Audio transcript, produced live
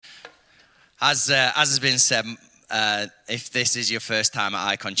As has been said, if this is your first time at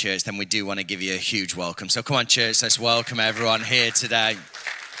Icon Church, then we do want to give you a huge welcome. So come on, church, let's welcome everyone here today.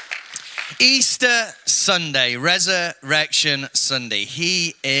 Easter Sunday, Resurrection Sunday.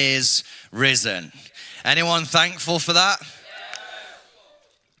 He is risen. Anyone thankful for that?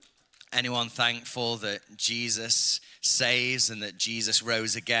 Anyone thankful that Jesus saves and that Jesus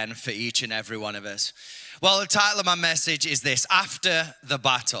rose again for each and every one of us? Well, the title of my message is this: After the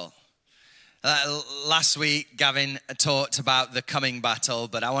Battle. Last week, Gavin talked about the coming battle,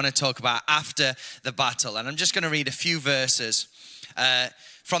 but I want to talk about after the battle. And I'm just going to read a few verses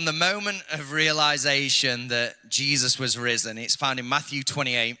from the moment of realization that Jesus was risen. It's found in Matthew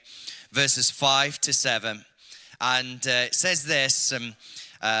 28, verses 5 to 7. And it says this,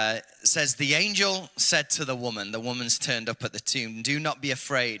 says, the angel said to the woman's turned up at the tomb, "Do not be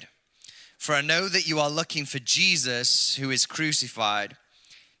afraid, for I know that you are looking for Jesus who is crucified.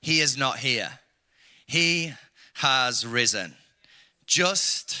 He is not here. He has risen,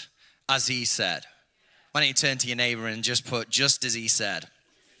 just as he said." Why don't you turn to your neighbor and just put, "Just as he said."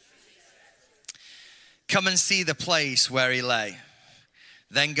 Come and see the place where he lay.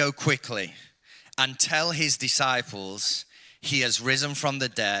 Then go quickly and tell his disciples he has risen from the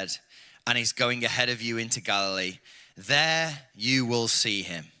dead and he's going ahead of you into Galilee. There you will see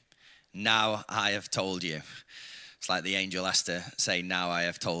him. Now I have told you. It's like the angel has to say, "Now I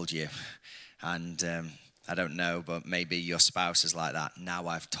have told you." And I don't know, but maybe your spouse is like that. "Now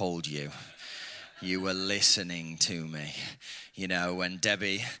I've told you. You were listening to me." You know, when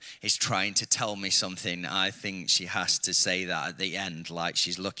Debbie is trying to tell me something, I think she has to say that at the end, like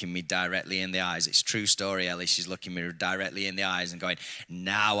she's looking me directly in the eyes. It's a true story, Ellie. She's looking me directly in the eyes and going,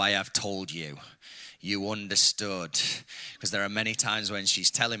 "Now I have told you. You understood." Because there are many times when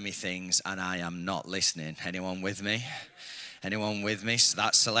she's telling me things and I am not listening. Anyone with me? Anyone with me? So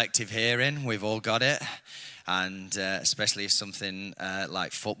that's selective hearing. We've all got it. And especially if something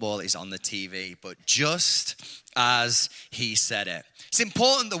like football is on the TV. But just as he said it. It's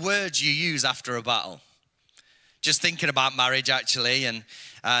important the words you use after a battle. Just thinking about marriage, actually, and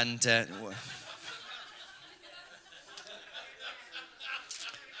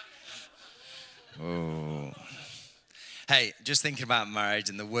oh. Hey, just thinking about marriage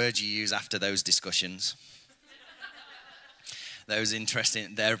and the words you use after those discussions. Those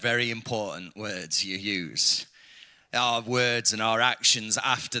interesting, they're very important words you use. Our words and our actions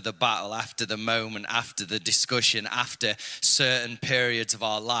after the battle, after the moment, after the discussion, after certain periods of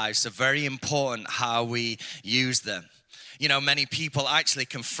our lives are very important how we use them. You know, many people actually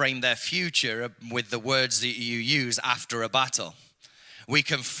can frame their future with the words that you use after a battle. We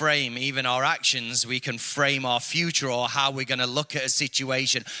can frame even our actions. We can frame our future or how we're going to look at a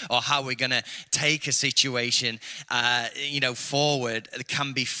situation or how we're going to take a situation, forward. It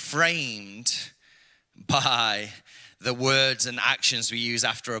can be framed by the words and actions we use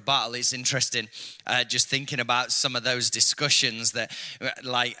after a battle. It's interesting just thinking about some of those discussions that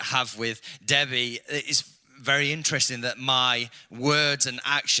have with Debbie. It's very interesting that my words and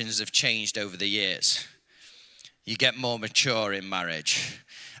actions have changed over the years. You get more mature in marriage,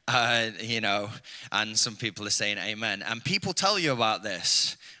 and some people are saying amen. And people tell you about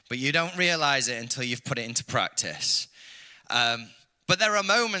this, but you don't realize it until you've put it into practice. But there are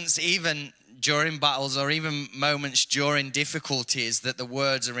moments even during battles or even moments during difficulties that the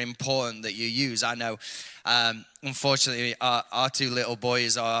words are important that you use. I know, unfortunately, our two little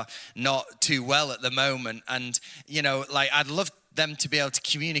boys are not too well at the moment. And, I'd love them to be able to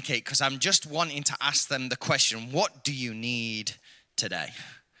communicate because I'm just wanting to ask them the question, what do you need today?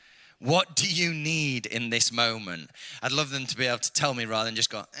 What do you need in this moment? I'd love them to be able to tell me rather than just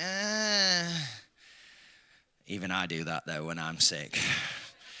go, Even I do that though when I'm sick.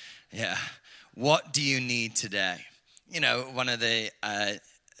 Yeah. What do you need today? You know, one of the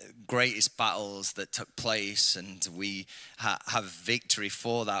greatest battles that took place and we have victory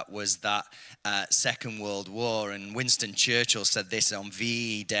for that was that Second World War. And Winston Churchill said this on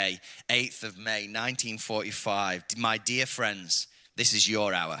VE Day, 8th of May, 1945. "My dear friends, this is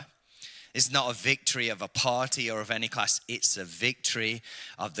your hour. It's not a victory of a party or of any class. It's a victory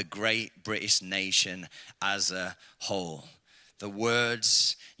of the great British nation as a whole." The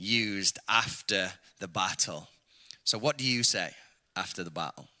words used after the battle. So what do you say after the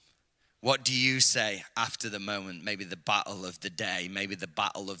battle? What do you say after the moment? Maybe the battle of the day, maybe the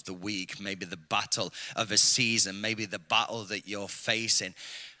battle of the week, maybe the battle of a season, maybe the battle that you're facing.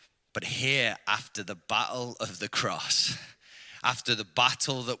 But here, after the battle of the cross, after the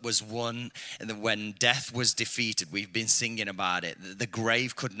battle that was won, and when death was defeated. We've been singing about it. The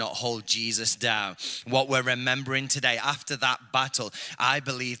grave could not hold Jesus down. What we're remembering today, after that battle, I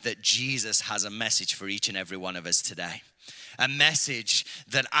believe that Jesus has a message for each and every one of us today. A message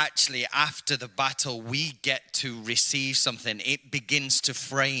that actually after the battle we get to receive something. It begins to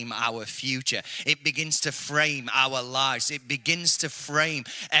frame our future. It begins to frame our lives. It begins to frame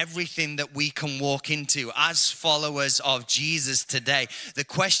everything that we can walk into as followers of Jesus today. The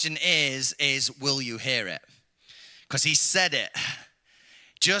question is will you hear it? Because he said it.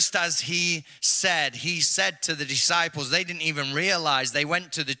 Just as he said to the disciples, they didn't even realize. They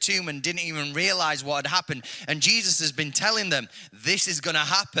went to the tomb and didn't even realize what had happened. And Jesus has been telling them, this is going to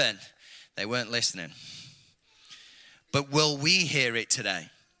happen. They weren't listening. But will we hear it today?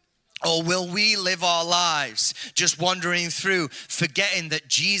 Or will we live our lives just wandering through, forgetting that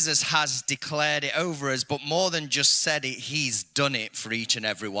Jesus has declared it over us, but more than just said it, he's done it for each and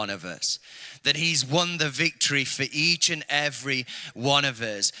every one of us. That he's won the victory for each and every one of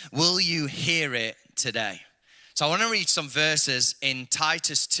us. Will you hear it today? So I want to read some verses in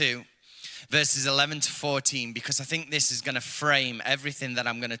Titus 2, verses 11 to 14, because I think this is going to frame everything that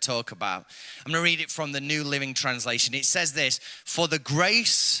I'm going to talk about. I'm going to read it from the New Living Translation. It says this: for the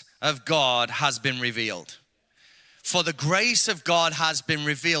grace of God has been revealed. For the grace of God has been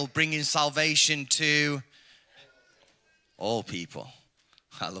revealed, bringing salvation to all people.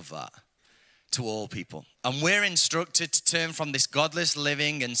 I love that. To all people. And we're instructed to turn from this godless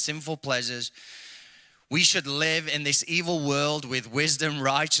living and sinful pleasures. We should live in this evil world with wisdom,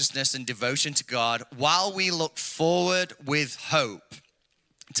 righteousness, and devotion to God, while we look forward with hope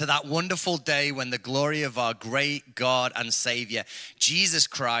to that wonderful day when the glory of our great God and Savior, Jesus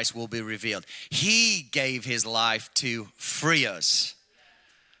Christ, will be revealed. He gave his life to free us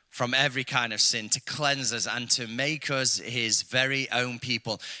from every kind of sin, to cleanse us and to make us his very own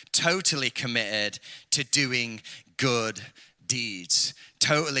people, totally committed to doing good deeds.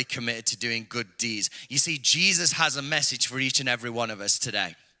 Totally committed to doing good deeds. You see, Jesus has a message for each and every one of us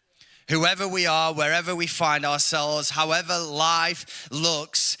today. Whoever we are, wherever we find ourselves, however life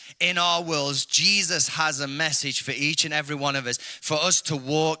looks in our worlds, Jesus has a message for each and every one of us, for us to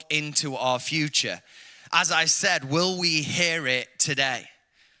walk into our future. As I said, will we hear it today?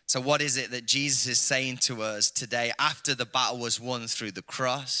 So what is it that Jesus is saying to us today after the battle was won through the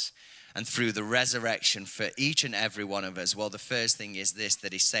cross and through the resurrection for each and every one of us? Well, the first thing is this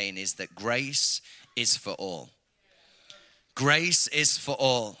that he's saying is that grace is for all. Grace is for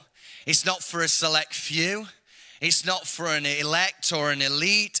all. It's not for a select few. It's not for an elect or an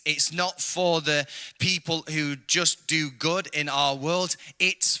elite. It's not for the people who just do good in our world.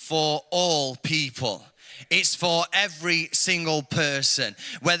 It's for all people. It's for every single person.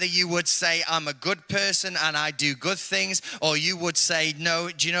 Whether you would say, I'm a good person and I do good things, or you would say, no,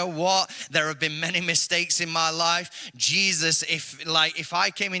 do you know what? There have been many mistakes in my life. Jesus, if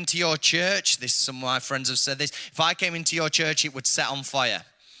I came into your church, some of my friends have said this, if I came into your church, it would set on fire.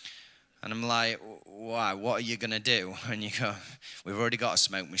 And I'm like, why? What are you going to do? And you go, we've already got a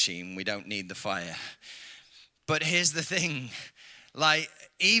smoke machine. We don't need the fire. But here's the thing.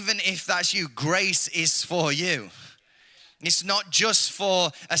 Even if that's you, grace is for you. It's not just for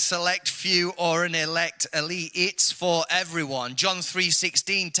a select few or an elect elite. It's for everyone. John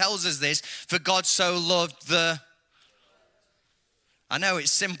 3:16 tells us this. For God so loved I know it's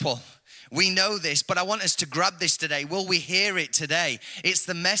simple. We know this, but I want us to grab this today. Will we hear it today? It's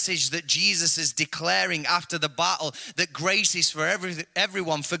the message that Jesus is declaring after the battle, that grace is for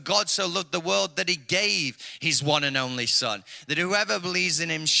everyone. For God so loved the world that he gave his one and only Son, that whoever believes in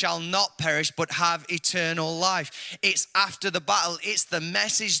him shall not perish but have eternal life. It's after the battle. It's the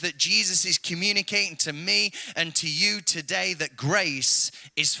message that Jesus is communicating to me and to you today, that grace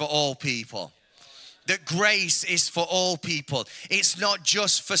is for all people. That grace is for all people. It's not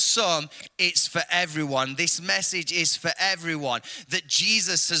just for some, it's for everyone. This message is for everyone, that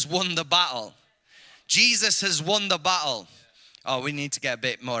Jesus has won the battle. Jesus has won the battle. Oh, we need to get a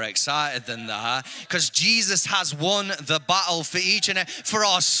bit more excited than that, because Jesus has won the battle for for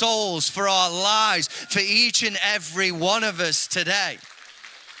our souls, for our lives, for each and every one of us today,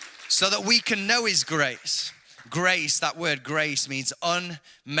 so that we can know his grace. Grace, that word grace, means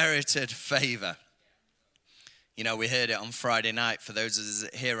unmerited favor. You know, we heard it on Friday night, for those of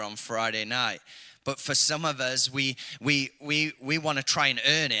us here on Friday night. But for some of us, we want to try and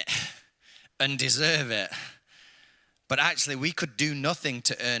earn it and deserve it. But actually, we could do nothing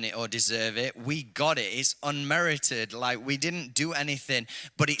to earn it or deserve it. We got it. It's unmerited. We didn't do anything,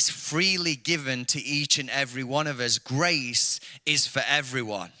 but it's freely given to each and every one of us. Grace is for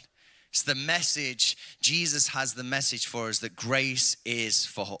everyone. It's the message. Jesus has the message for us that grace is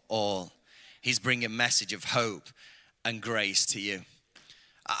for all. He's bringing a message of hope and grace to you.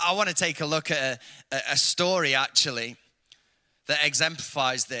 I want to take a look at a story actually that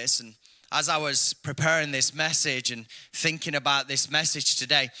exemplifies this. And as I was preparing this message and thinking about this message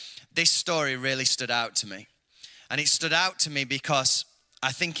today, this story really stood out to me. And it stood out to me because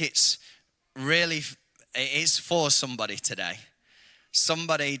I think it is for somebody today.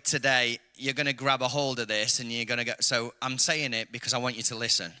 Somebody today, you're going to grab a hold of this and you're going to go. So I'm saying it because I want you to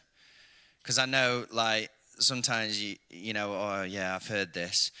listen. Because I know, like, sometimes you know, oh yeah, I've heard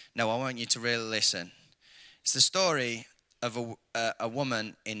this. No, I want you to really listen. It's the story of a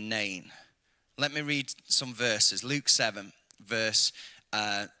woman in Nain. Let me read some verses. Luke 7, verse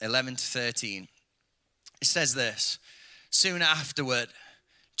 11 to 13. It says this: soon afterward,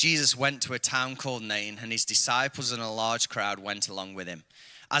 Jesus went to a town called Nain, and his disciples and a large crowd went along with him.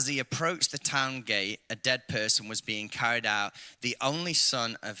 As he approached the town gate, a dead person was being carried out, the only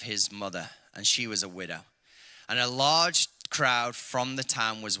son of his mother, and she was a widow. And a large crowd from the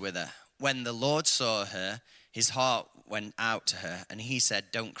town was with her. When the Lord saw her, his heart went out to her, and he said,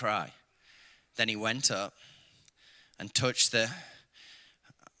 "Don't cry." Then he went up and touched the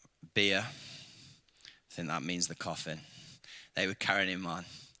bier. I think that means the coffin. They were carrying him on.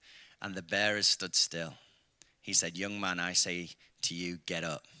 And the bearers stood still. He said, "Young man, I say to you, get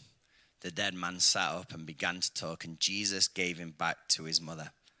up." The dead man sat up and began to talk, and Jesus gave him back to his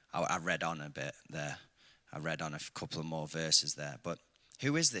mother. I read on a bit there. I read on a couple of more verses there. But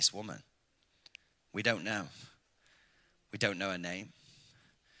who is this woman? We don't know. We don't know her name.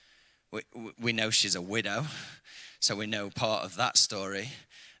 We know she's a widow, so we know part of that story.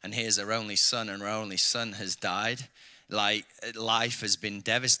 And here's her only son, and her only son has died. Like, life has been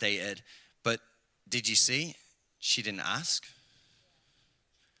devastated. But did you see? She didn't ask.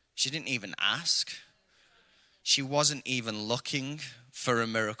 She didn't even ask. She wasn't even looking for a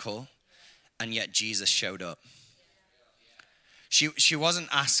miracle, and yet Jesus showed up. She wasn't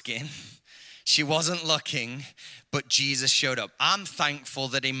asking. She wasn't looking, but Jesus showed up. I'm thankful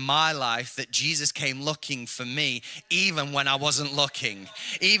that in my life that Jesus came looking for me even when I wasn't looking,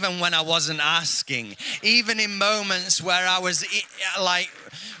 even when I wasn't asking, even in moments where I was like,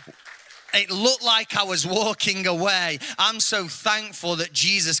 it looked like I was walking away. I'm so thankful that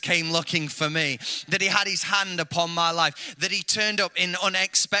Jesus came looking for me, that he had his hand upon my life, that he turned up in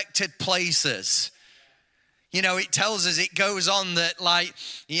unexpected places. You know, it tells us, it goes on that, like,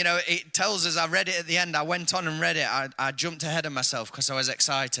 you know, it tells us, I read it at the end, I went on and read it, I jumped ahead of myself because I was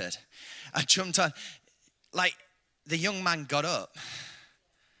excited. I jumped on, like, the young man got up.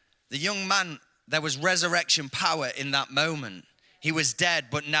 The young man, there was resurrection power in that moment. He was dead,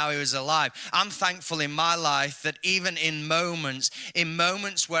 but now he was alive. I'm thankful in my life that even in moments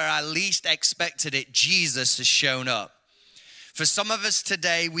where I least expected it, Jesus has shown up. For some of us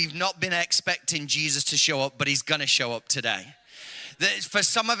today, we've not been expecting Jesus to show up, but he's going to show up today. For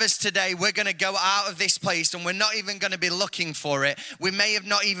some of us today, we're going to go out of this place and we're not even going to be looking for it. We may have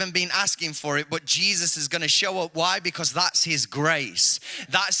not even been asking for it, but Jesus is going to show up. Why? Because that's his grace.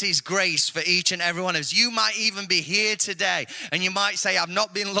 That's his grace for each and every one of us. You might even be here today and you might say, I've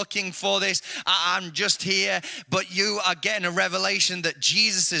not been looking for this. I'm just here. But you are getting a revelation that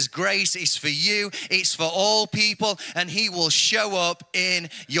Jesus' grace is for you. It's for all people, and he will show up in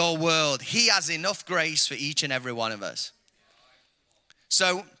your world. He has enough grace for each and every one of us.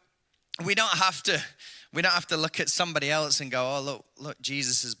 So we don't have to look at somebody else and go, oh, look,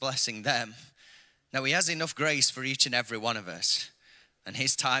 Jesus is blessing them. No, he has enough grace for each and every one of us. And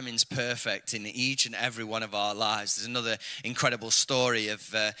his timing's perfect in each and every one of our lives. There's another incredible story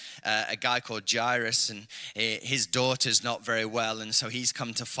of a guy called Jairus, and his daughter's not very well. And so he's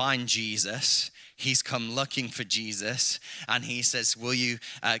come to find Jesus. He's come looking for Jesus, and he says, will you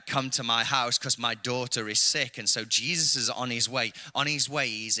come to my house because my daughter is sick? And so Jesus is on his way. On his way,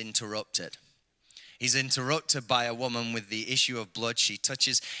 he's interrupted. He's interrupted by a woman with the issue of blood. She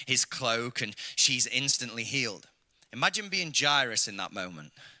touches his cloak, and she's instantly healed. Imagine being Jairus in that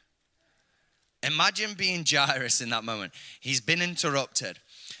moment. Imagine being Jairus in that moment. He's been interrupted.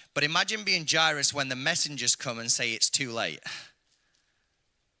 But imagine being Jairus when the messengers come and say, it's too late.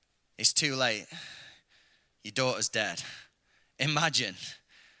 It's too late. Your daughter's dead. Imagine,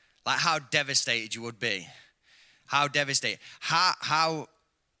 like, how devastated you would be. How devastated. How,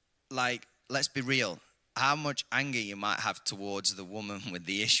 like, let's be real. How much anger you might have towards the woman with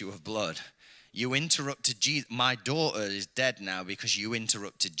the issue of blood. You interrupted Jesus. My daughter is dead now because you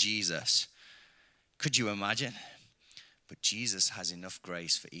interrupted Jesus. Could you imagine? But Jesus has enough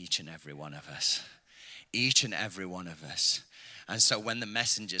grace for each and every one of us. Each and every one of us. And so when the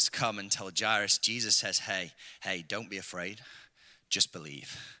messengers come and tell Jairus, Jesus says, hey, don't be afraid, just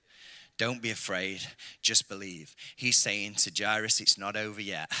believe. Don't be afraid, just believe. He's saying to Jairus, it's not over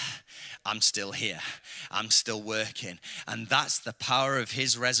yet. I'm still here. I'm still working. And that's the power of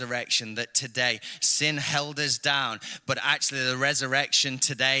his resurrection, that today sin held us down, but actually the resurrection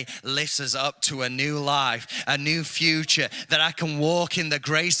today lifts us up to a new life, a new future, that I can walk in the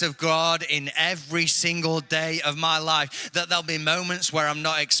grace of God in every single day of my life. That there'll be moments where I'm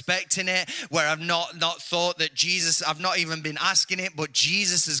not expecting it, where I've not thought that Jesus, I've not even been asking it, but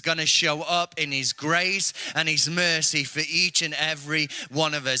Jesus is going to show up in his grace and his mercy for each and every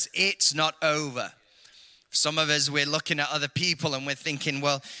one of us. It's not over. Some of us, we're looking at other people and we're thinking,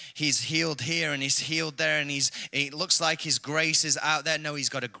 well, he's healed here and he's healed there and it looks like his grace is out there. No, he's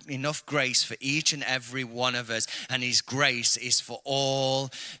got enough grace for each and every one of us, and his grace is for all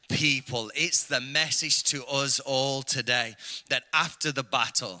people. It's the message to us all today that after the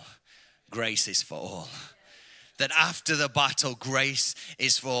battle, grace is for all. That after the battle, grace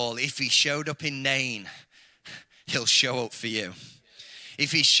is for all. If he showed up in Nain, he'll show up for you.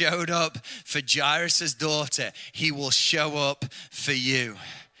 If he showed up for Jairus' daughter, he will show up for you.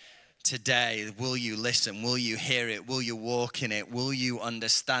 Today, will you listen? Will you hear it? Will you walk in it? Will you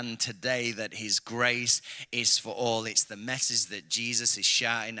understand today that his grace is for all? It's the message that Jesus is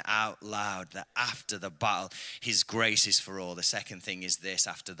shouting out loud, that after the battle, his grace is for all. The second thing is this: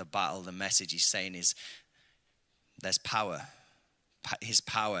 after the battle, the message he's saying is, there's power.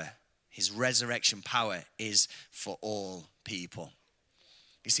 His resurrection power is for all people.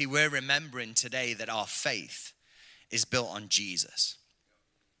 You see, we're remembering today that our faith is built on Jesus.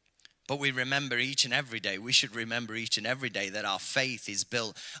 But we remember each and every day, we should remember each and every day that our faith is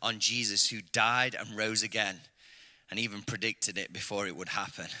built on Jesus, who died and rose again and even predicted it before it would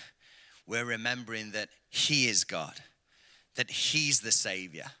happen. We're remembering that he is God, that he's the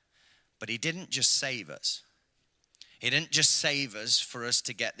Savior. But he didn't just save us. He didn't just save us for us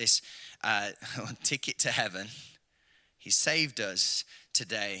to get this ticket to heaven. He saved us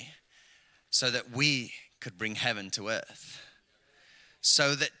today so that we could bring heaven to earth.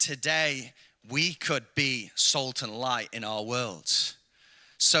 So that today we could be salt and light in our worlds.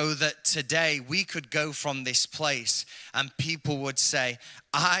 So that today we could go from this place and people would say,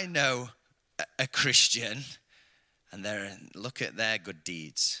 I know a Christian, and look at their good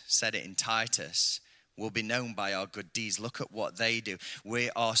deeds. Said it in Titus. We'll be known by our good deeds. Look at what they do. We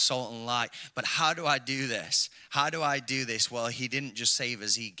are salt and light. But how do I do this? How do I do this? Well, he didn't just save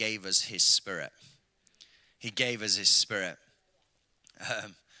us. He gave us his Spirit. He gave us his Spirit.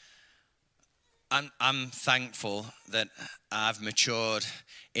 I'm thankful that I've matured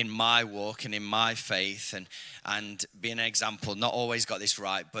in my walk and in my faith and being an example. Not always got this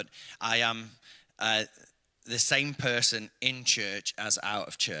right, but I am the same person in church as out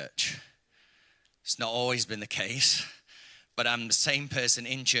of church. It's not always been the case, but I'm the same person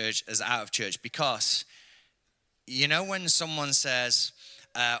in church as out of church, because you know when someone says,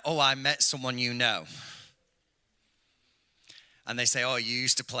 I met someone you know, and they say, you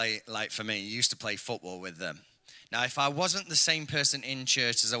used to play, like for me, you used to play football with them. Now, if I wasn't the same person in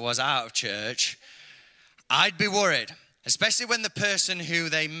church as I was out of church, I'd be worried, especially when the person who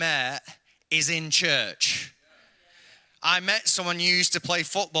they met is in church. I met someone you used to play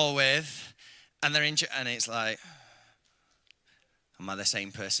football with, and they're in church, and it's like, am I the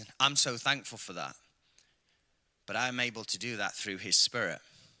same person? I'm so thankful for that. But I'm able to do that through his Spirit.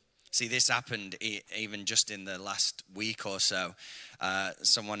 See, this happened even just in the last week or so.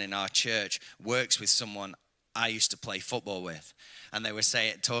 Someone in our church works with someone I used to play football with. And they were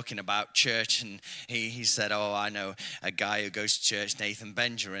talking about church, and he said, I know a guy who goes to church, Nathan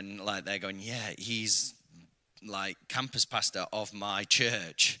Benger, and like they're going, yeah, he's like campus pastor of my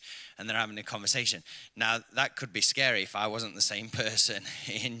church, and they're having a conversation. Now, that could be scary if I wasn't the same person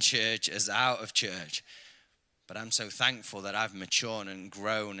in church as out of church. But I'm so thankful that I've matured and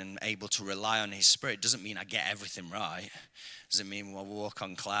grown and able to rely on his Spirit. Doesn't mean I get everything right. Doesn't mean we'll walk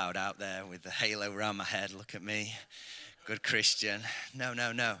on cloud out there with the halo around my head. Look at me, good Christian. No.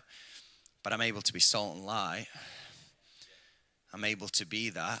 But I'm able to be salt and light. I'm able to be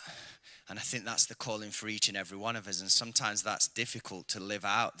that. And I think that's the calling for each and every one of us. And sometimes that's difficult to live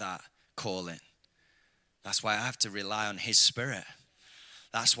out that calling. That's why I have to rely on his Spirit.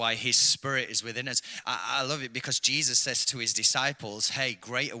 That's why his Spirit is within us. I love it because Jesus says to his disciples, hey,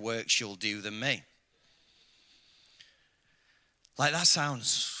 greater works you'll do than me. Like, that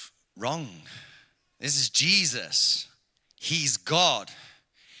sounds wrong. This is Jesus. He's God.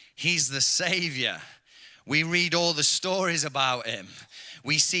 He's the Savior. We read all the stories about him.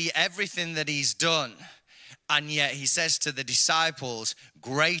 We see everything that he's done. And yet he says to the disciples,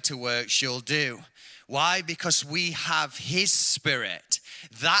 greater works you'll do. Why? Because we have his Spirit.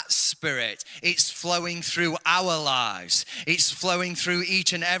 That Spirit, it's flowing through our lives. It's flowing through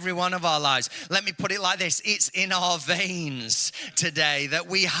each and every one of our lives. Let me put it like this. It's in our veins today that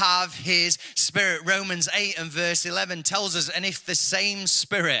we have his Spirit. Romans 8 and verse 11 tells us, and if the same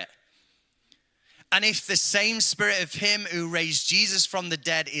Spirit of him who raised Jesus from the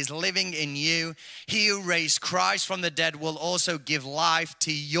dead is living in you, he who raised Christ from the dead will also give life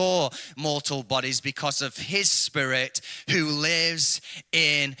to your mortal bodies because of his Spirit who lives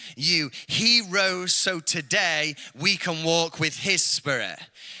in you. He rose so today we can walk with his Spirit.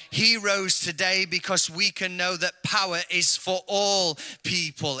 He rose today because we can know that power is for all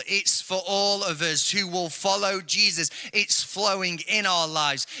people. It's for all of us who will follow Jesus. It's flowing in our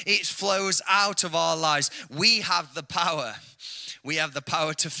lives. It flows out of our lives. We have the power. We have the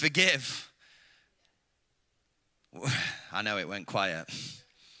power to forgive. I know it went quiet.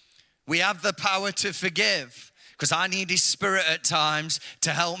 We have the power to forgive because I need his Spirit at times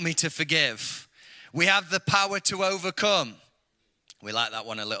to help me to forgive. We have the power to overcome. We like that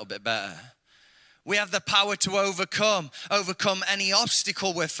one a little bit better. We have the power to overcome any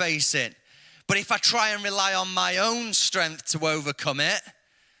obstacle we're facing. But if I try and rely on my own strength to overcome it,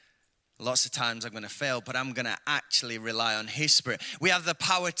 lots of times I'm going to fail, but I'm going to actually rely on his Spirit. We have the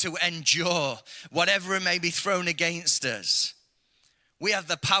power to endure whatever may be thrown against us. We have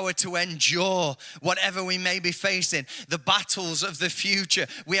the power to endure whatever we may be facing, the battles of the future.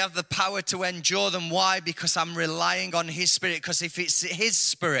 We have the power to endure them. Why? Because I'm relying on his Spirit. Because if it's his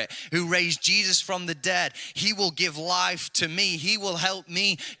Spirit who raised Jesus from the dead, he will give life to me. He will help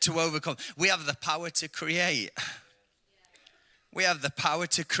me to overcome. We have the power to create. We have the power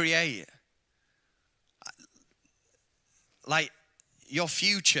to create. Like your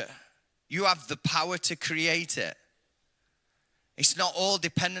future, you have the power to create it. It's not all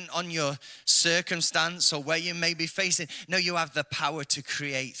dependent on your circumstance or where you may be facing. No, you have the power to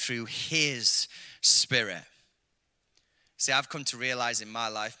create through his Spirit. See, I've come to realize in my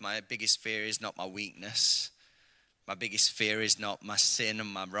life, my biggest fear is not my weakness. My biggest fear is not my sin and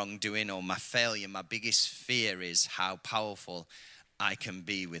my wrongdoing or my failure. My biggest fear is how powerful I can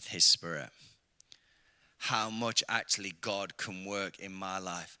be with his Spirit. How much actually God can work in my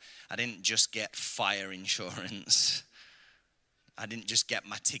life. I didn't just get fire insurance. I didn't just get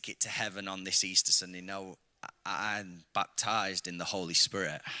my ticket to heaven on this Easter Sunday. No, I'm baptized in the Holy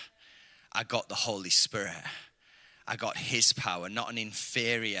Spirit. I got the Holy Spirit. I got his power, not an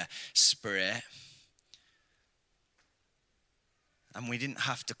inferior spirit. And we didn't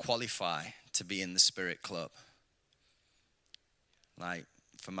have to qualify to be in the Spirit Club. Like,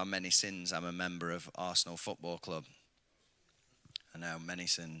 for my many sins, I'm a member of Arsenal Football Club. I know, many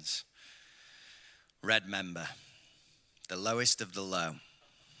sins. Red member. The lowest of the low.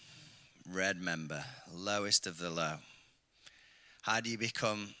 Red member, lowest of the low. How do you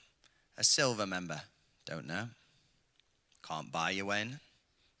become a silver member? Don't know. Can't buy your way in.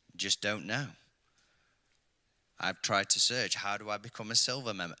 Just don't know. I've tried to search, how do I become a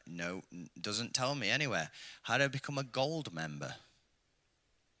silver member? No, doesn't tell me anywhere. How do I become a gold member?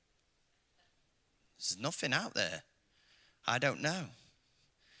 There's nothing out there. I don't know.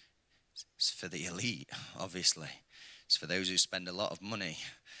 It's for the elite, obviously. It's for those who spend a lot of money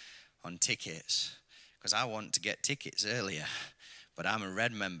on tickets. Because I want to get tickets earlier. But I'm a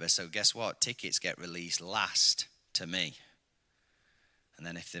red member, so guess what? Tickets get released last to me. And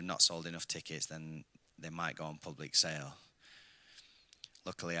then if they've not sold enough tickets, then they might go on public sale.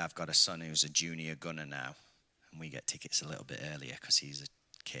 Luckily, I've got a son who's a junior gunner now. And we get tickets a little bit earlier because he's a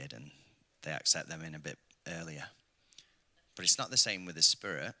kid and they accept them in a bit earlier. But it's not the same with the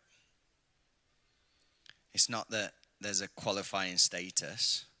Spirit. It's not that there's a qualifying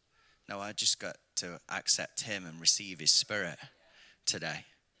status. No, I just got to accept him and receive his Spirit today.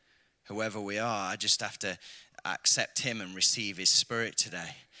 Whoever we are, I just have to accept him and receive his Spirit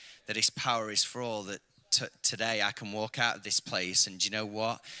today. That his power is for all, that today I can walk out of this place and you know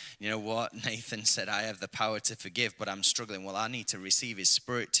what? Nathan said, I have the power to forgive, but I'm struggling. Well, I need to receive his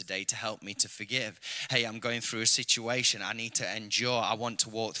Spirit today to help me to forgive. Hey, I'm going through a situation. I need to endure. I want to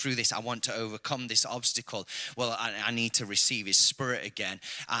walk through this. I want to overcome this obstacle. Well, I need to receive his Spirit again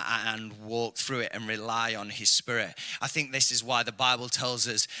and walk through it and rely on his Spirit. I think this is why the Bible tells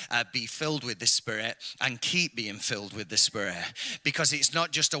us be filled with the Spirit and keep being filled with the Spirit, because it's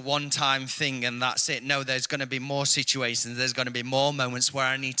not just a one-time thing and that's it. No, there's going to be more situations. There's going to be more moments where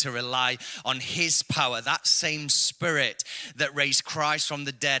I need to rely on his power. That same Spirit that raised Christ from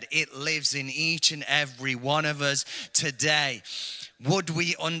the dead, it lives in each and every one of us today. would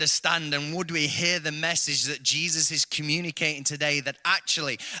we understand and would we hear the message that Jesus is communicating today, that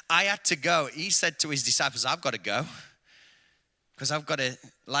actually I had to go. He said to his disciples, I've got to go because I've got to,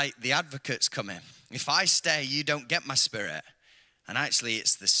 like the advocates come in. If I stay, you don't get my Spirit. And actually,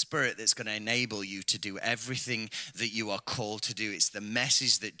 it's the Spirit that's going to enable you to do everything that you are called to do. It's the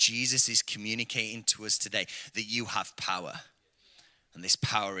message that Jesus is communicating to us today, that you have power. And this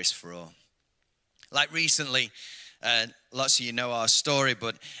power is for all. Like recently, lots of you know our story,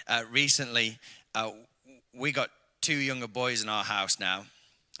 but recently we got 2 younger boys in our house now.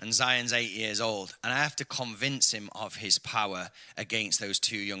 And Zion's 8 years old. And I have to convince him of his power against those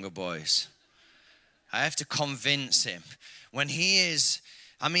 2 younger boys. I have to convince him. When he is,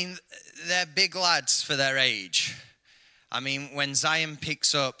 I mean, they're big lads for their age. I mean, when Zion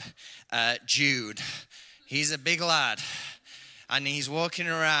picks up Jude, he's a big lad. And he's walking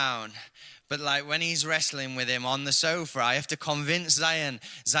around. But like when he's wrestling with him on the sofa, I have to convince Zion,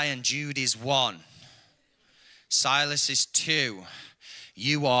 Jude is 1. Silas is 2.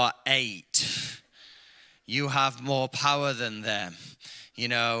 You are 8. You have more power than them. You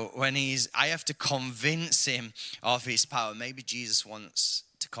know, I have to convince him of his power. Maybe Jesus wants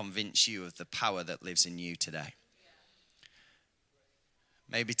to convince you of the power that lives in you today.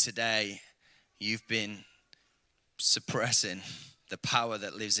 Maybe today you've been suppressing the power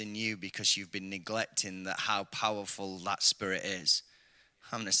that lives in you because you've been neglecting how powerful that Spirit is.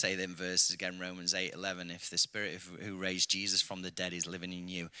 I'm going to say them verses again, Romans 8:11. If the Spirit who raised Jesus from the dead is living in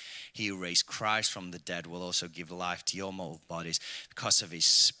you, he who raised Christ from the dead will also give life to your mortal bodies because of his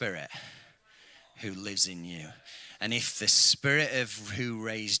Spirit who lives in you. And if the Spirit of who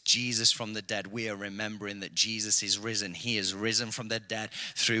raised Jesus from the dead, we are remembering that Jesus is risen. He is risen from the dead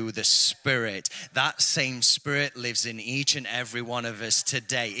through the Spirit. That same Spirit lives in each and every one of us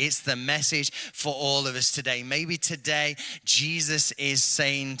today. It's the message for all of us today. Maybe today Jesus is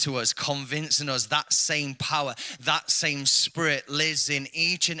saying to us, convincing us that same power, that same Spirit lives in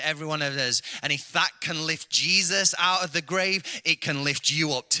each and every one of us. And if that can lift Jesus out of the grave, it can lift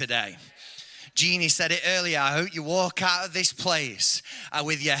you up today. Jeannie said it earlier. I hope you walk out of this place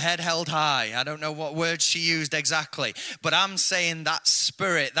with your head held high. I don't know what words she used exactly, but I'm saying that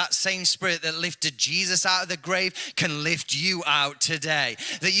Spirit, that same Spirit that lifted Jesus out of the grave can lift you out today.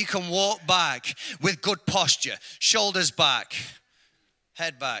 That you can walk back with good posture, shoulders back,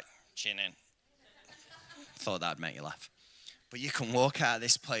 head back, chin in. Thought that'd make you laugh. But you can walk out of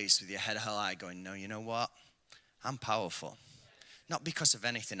this place with your head held high going, no, you know what? I'm powerful. Not because of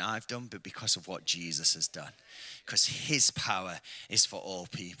anything I've done, but because of what Jesus has done. Because his power is for all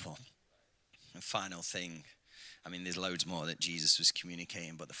people. The final thing, I mean, there's loads more that Jesus was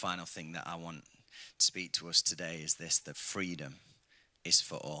communicating, but the final thing that I want to speak to us today is this, that freedom is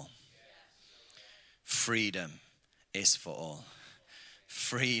for all. Freedom is for all.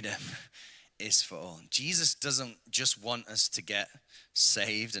 Freedom is for all. Jesus doesn't just want us to get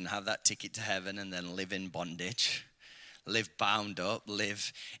saved and have that ticket to heaven and then live in bondage. Live bound up,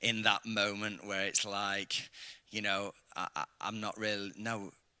 live in that moment where it's like, you know, I'm not really, no,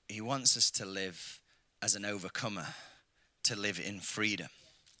 he wants us to live as an overcomer, to live in freedom.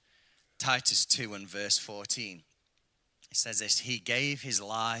 Titus 2 and verse 14, it says this, he gave his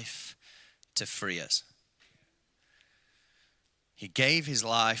life to free us. He gave his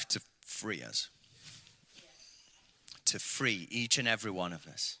life to free us, to free each and every one of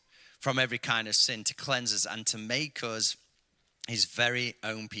us from every kind of sin, to cleanse us and to make us his very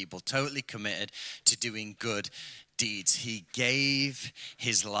own people, totally committed to doing good deeds. He gave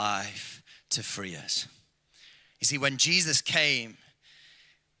his life to free us. You see, when Jesus came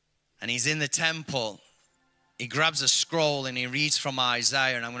and he's in the temple, he grabs a scroll and he reads from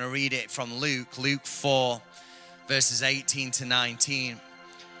Isaiah, and I'm going to read it from Luke 4, verses 18 to 19.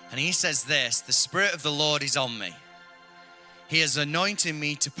 And he says this, the Spirit of the Lord is on me. He has anointed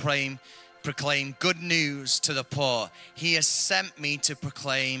me to proclaim good news to the poor. He has sent me to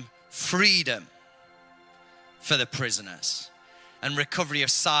proclaim freedom for the prisoners and recovery of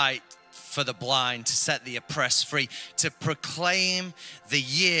sight for the blind, to set the oppressed free, to proclaim the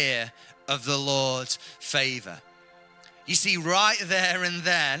year of the Lord's favor. You see, right there and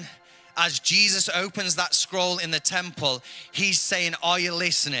then, as Jesus opens that scroll in the temple, he's saying, are you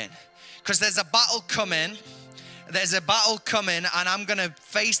listening? Because there's a battle coming. There's a battle coming, and I'm going to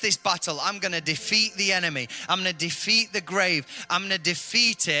face this battle. I'm going to defeat the enemy. I'm going to defeat the grave. I'm going to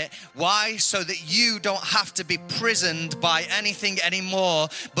defeat it. Why? So that you don't have to be prisoned by anything anymore,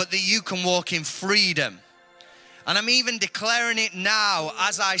 but that you can walk in freedom. And I'm even declaring it now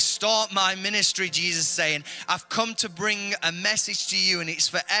as I start my ministry, Jesus saying, I've come to bring a message to you, and it's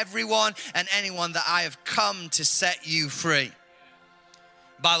for everyone and anyone that I have come to set you free.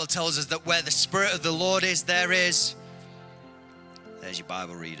 Bible tells us that where the Spirit of the Lord is, there's your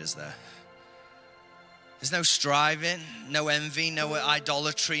Bible readers there. There's no striving, no envy, no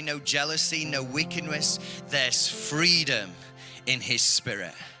idolatry, no jealousy, no wickedness. There's freedom in His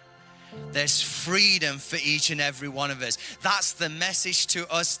Spirit. There's freedom for each and every one of us. That's the message to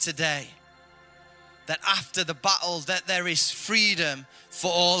us today. That after the battle, that there is freedom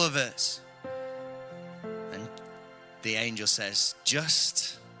for all of us. And the angel says,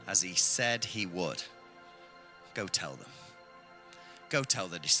 just as He said He would, go tell them. Go tell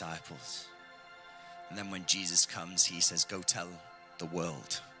the disciples. And then when Jesus comes, He says, go tell the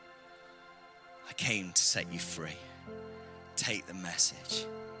world. I came to set you free. Take the message.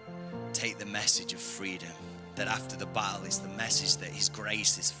 Take the message of freedom. That after the battle is the message that His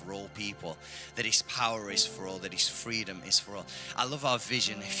grace is for all people. That His power is for all. That His freedom is for all. I love our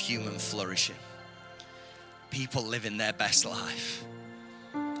vision of human flourishing. People living their best life.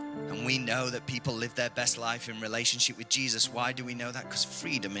 And we know that people live their best life in relationship with Jesus. Why do we know that? Because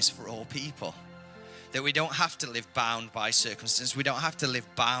freedom is for all people. That we don't have to live bound by circumstance. We don't have to live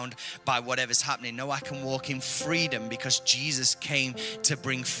bound by whatever's happening. No, I can walk in freedom because Jesus came to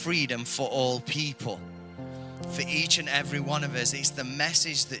bring freedom for all people. For each and every one of us. It's the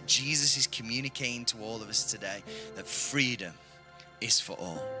message that Jesus is communicating to all of us today. That freedom is for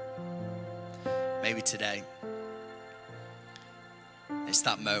all. Maybe today, it's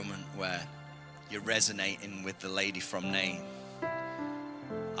that moment where you're resonating with the lady from Nain.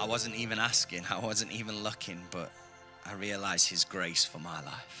 I wasn't even asking, I wasn't even looking, but I realized His grace for my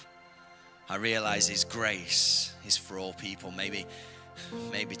life. I realize His grace is for all people. Maybe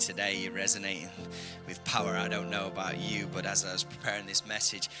today you're resonating with power. I don't know about you, but as I was preparing this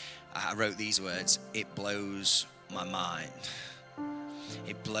message, I wrote these words: it blows my mind.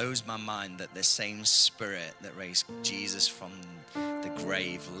 It blows my mind that the same Spirit that raised Jesus from the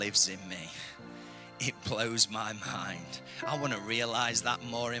grave lives in me. It blows my mind. I want to realize that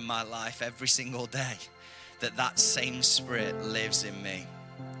more in my life every single day, that same Spirit lives in me.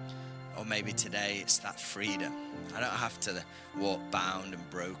 Or maybe today it's that freedom. I don't have to walk bound and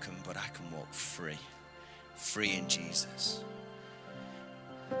broken, but I can walk free in Jesus.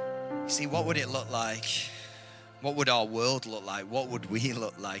 See, what would it look like? What would our world look like? What would we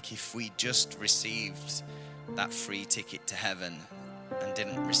look like if we just received that free ticket to heaven and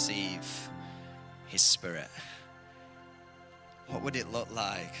didn't receive His Spirit? What would it look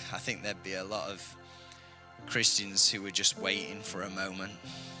like? I think there'd be a lot of Christians who were just waiting for a moment.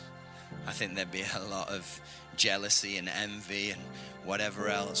 I think there'd be a lot of jealousy and envy and whatever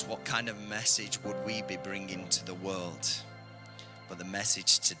else. What kind of message would we be bringing to the world? But the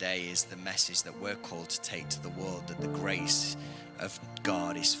message today is the message that we're called to take to the world, that the grace of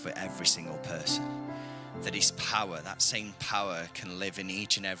God is for every single person. That His power, that same power, can live in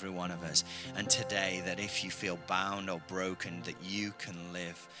each and every one of us. And today, that if you feel bound or broken, that you can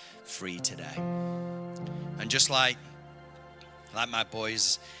live free today. And just like my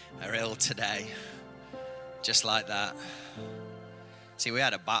boys are ill today, just like that. See, we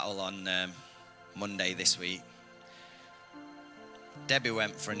had a battle on Monday this week. Debbie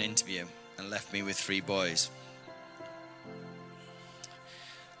went for an interview and left me with 3 boys.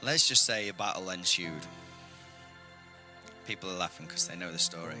 Let's just say a battle ensued. People are laughing because they know the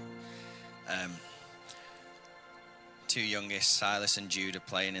story. 2 youngest, Silas and Jude, are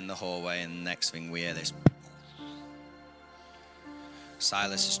playing in the hallway, and the next thing we hear this.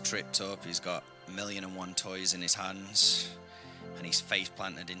 Silas has tripped up. He's got 1,000,001 toys in his hands, and he's face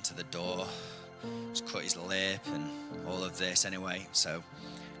planted into the door. He's cut his lip and all of this anyway. So,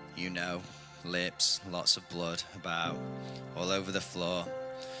 lips, lots of blood about all over the floor.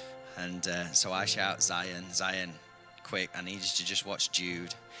 And so I shout, Zion, quick, I need you to just watch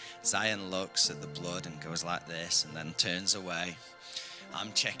Jude. Zion looks at the blood and goes like this and then turns away.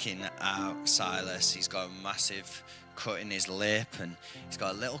 I'm checking out Silas. He's got a massive cut in his lip and he's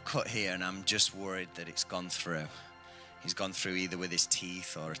got a little cut here, and I'm just worried that it's gone through. He's gone through either with his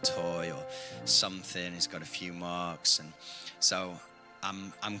teeth or a toy or something. He's got a few marks. And so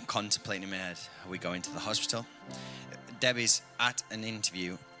I'm contemplating in my head, are we going to the hospital? Debbie's at an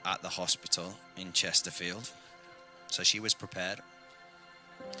interview at the hospital in Chesterfield. So she was prepared.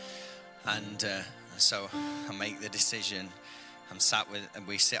 And so I make the decision.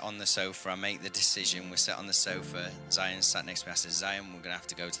 We sit on the sofa. I make the decision. We sit on the sofa. Zion sat next to me. I said, Zion, we're going to have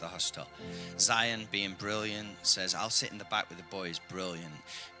to go to the hospital. Zion, being brilliant, says, I'll sit in the back with the boys. Brilliant.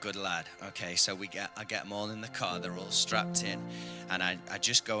 Good lad. Okay, so I get them all in the car. They're all strapped in. And I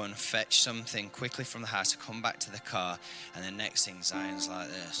just go and fetch something quickly from the house. I come back to the car. And the next thing, Zion's like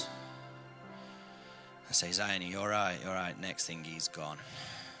this. I say, Zion, are you all right? All right. Next thing, he's gone.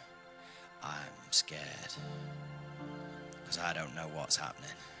 I'm scared because I don't know what's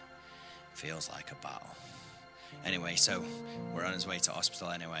happening. Feels like a battle. Anyway, so we're on his way to hospital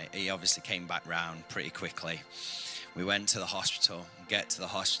anyway. He obviously came back round pretty quickly. We went to the hospital, get to the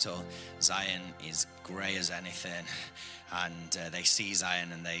hospital. Zion is grey as anything. And they see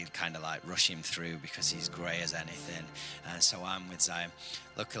Zion and they kind of like rush him through because he's grey as anything. And so I'm with Zion.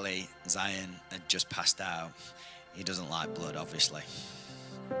 Luckily, Zion had just passed out. He doesn't like blood, obviously.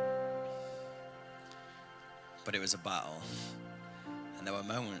 But it was a battle. And there were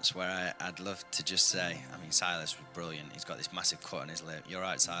moments where I'd love to just say, I mean, Silas was brilliant. He's got this massive cut on his lip. You all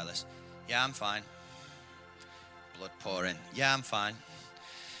right, Silas? Yeah, I'm fine. Blood pouring. Yeah, I'm fine.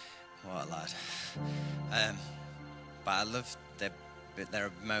 What a lad. But I love that there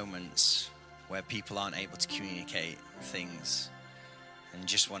are moments where people aren't able to communicate things and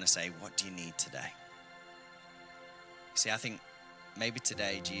just want to say, what do you need today? See, I think maybe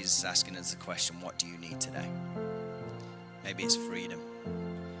today Jesus is asking us the question, what do you need today? Maybe it's freedom.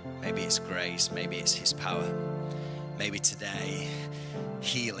 Maybe it's grace. Maybe it's his power. Maybe today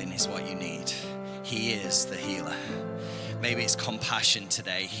healing is what you need. He is the healer. Maybe it's compassion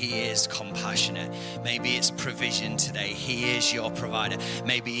today. He is compassionate. Maybe it's provision today. He is your provider.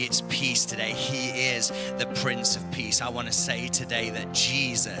 Maybe it's peace today. He is the Prince of Peace. I want to say today that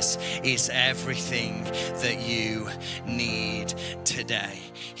Jesus is everything that you need today.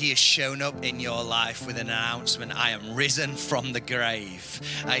 He has shown up in your life with an announcement, I am risen from the grave.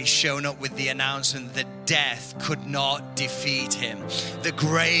 He's shown up with the announcement that death could not defeat him. The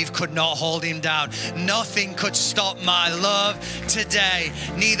grave could not hold him down. Nothing could stop my love today.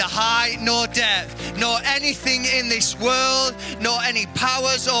 Neither height nor depth, nor anything in this world, nor any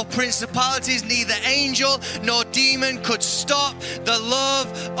powers or principalities, neither angel nor demon could stop the love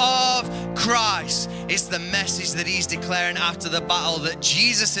of Christ. It's the message that he's declaring after the battle, that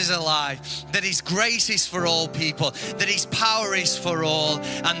Jesus is alive, that his grace is for all people, that his power is for all,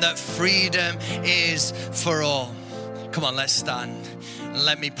 and that freedom is for all. Come on, let's stand and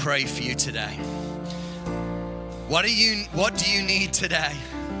let me pray for you today. What do you need today?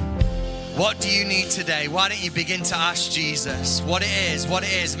 What do you need today? Why don't you begin to ask Jesus what it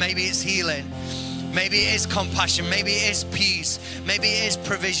is? Maybe it's healing. Maybe it is compassion. Maybe it is peace. Maybe it is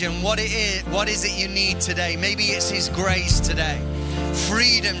provision. What is it you need today? Maybe it's his grace today.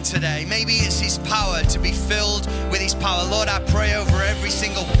 Freedom today. Maybe it's his power, to be filled with his power. Lord, I pray over every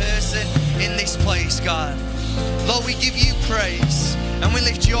single person in this place, God. Lord, we give you praise and we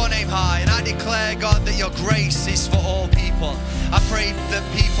lift your name high. And I declare, God, that your grace is for all people. I pray that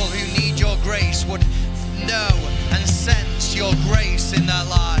people who need your grace would know and sense your grace in their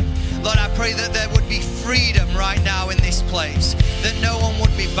life. Lord, I pray that there would be freedom right now in this place, that no one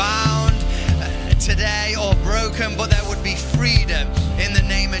would be bound today or broken, but there would be freedom in the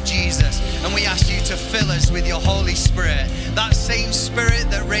name of Jesus. And we ask you to fill us with your Holy Spirit, that same Spirit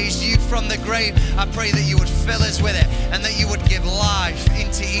that raised you from the grave. I pray that you would fill us with it and that you would give life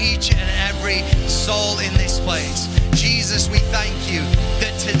into each and every soul in this place. Jesus, we thank you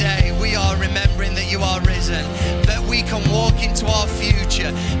that today we are remembering that you are risen, that we can walk into our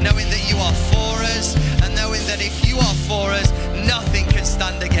future knowing that you are for us, and knowing that if you are for us, nothing can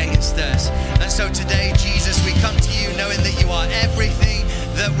stand against us. And so today, Jesus, we come to you